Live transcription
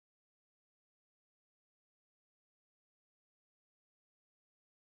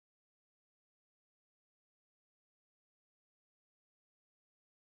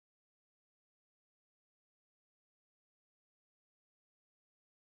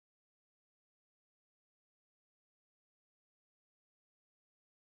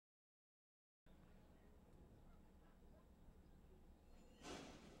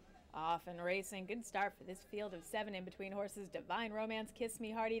Off and racing. Good start for this field of 7 in between horses. Divine Romance, Kiss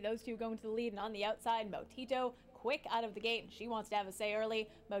Me Hardy. Those two going to the lead, and on the outside, Motito quick out of the gate. She wants to have a say early.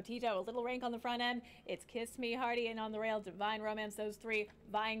 Motito, a little rank on the front end. It's Kiss Me Hardy, and on the rail, Divine Romance. Those three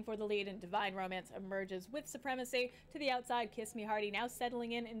vying for the lead, and Divine Romance emerges with supremacy. To the outside, Kiss Me Hardy now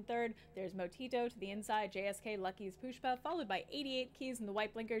settling in third. There's Motito to the inside. JSK Lucky's Pushpa, followed by 88 Keys in the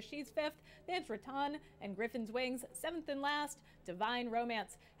white blinkers. She's fifth. Then it's Rattan and Griffin's Wings, seventh and last. Divine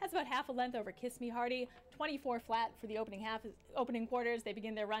Romance has about half a length over Kiss Me Hardy. 24 flat for the opening quarters. They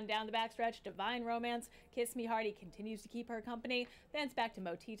begin their run down the backstretch. Divine Romance, Kiss Me Hardy continues to keep her company. Then it's back to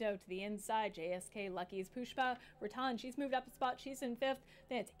Motito to the inside. JSK Lucky's Pushpa. Rattan, she's moved up a spot. She's in fifth.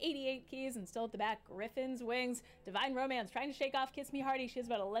 Then it's 88 Keys, and still at the back, Griffin's Wings. Divine Romance trying to shake off Kiss Me Hardy. She has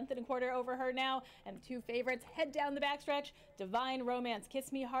about a length and a quarter over her now. And the two favorites head down the backstretch. Divine Romance,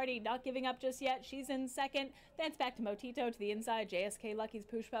 Kiss Me Hardy not giving up just yet. She's in second. Then it's back to Motito to the inside. JSK Lucky's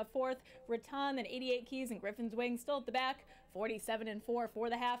Pushpa fourth. Rattan, then 88 Keys and Griffin's Wings still at the back. 47 and 4 for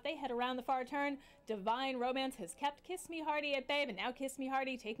the half. They head around the far turn. Divine Romance has kept Kiss Me Hardy at bay, but now Kiss Me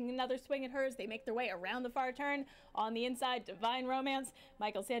Hardy taking another swing at hers. They make their way around the far turn. On the inside, Divine Romance.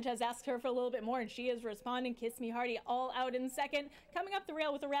 Michael Sanchez asks her for a little bit more, and she is responding. Kiss Me Hardy all out in second. Coming up the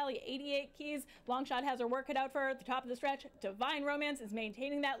rail with a rally, 88 Keys. Longshot has her work cut out for her at the top of the stretch. Divine Romance is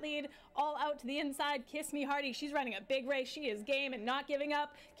maintaining that lead. All out to the inside. Kiss Me Hardy. She's running a big race. She is game and not giving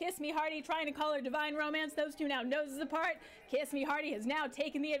up. Kiss Me Hardy trying to call her Divine Romance. Those two now noses apart. Kiss Me Hardy has now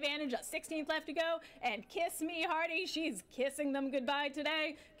taken the advantage. 16th left to go. And Kiss Me Hardy, she's kissing them goodbye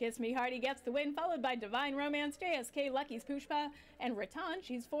today. Kiss Me Hardy gets the win, followed by Divine Romance, JSK Lucky's Pushpa, and Rattan,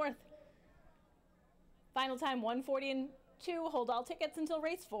 she's fourth. Final time 1:40 and 2. Hold all tickets until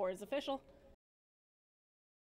race 4 is official.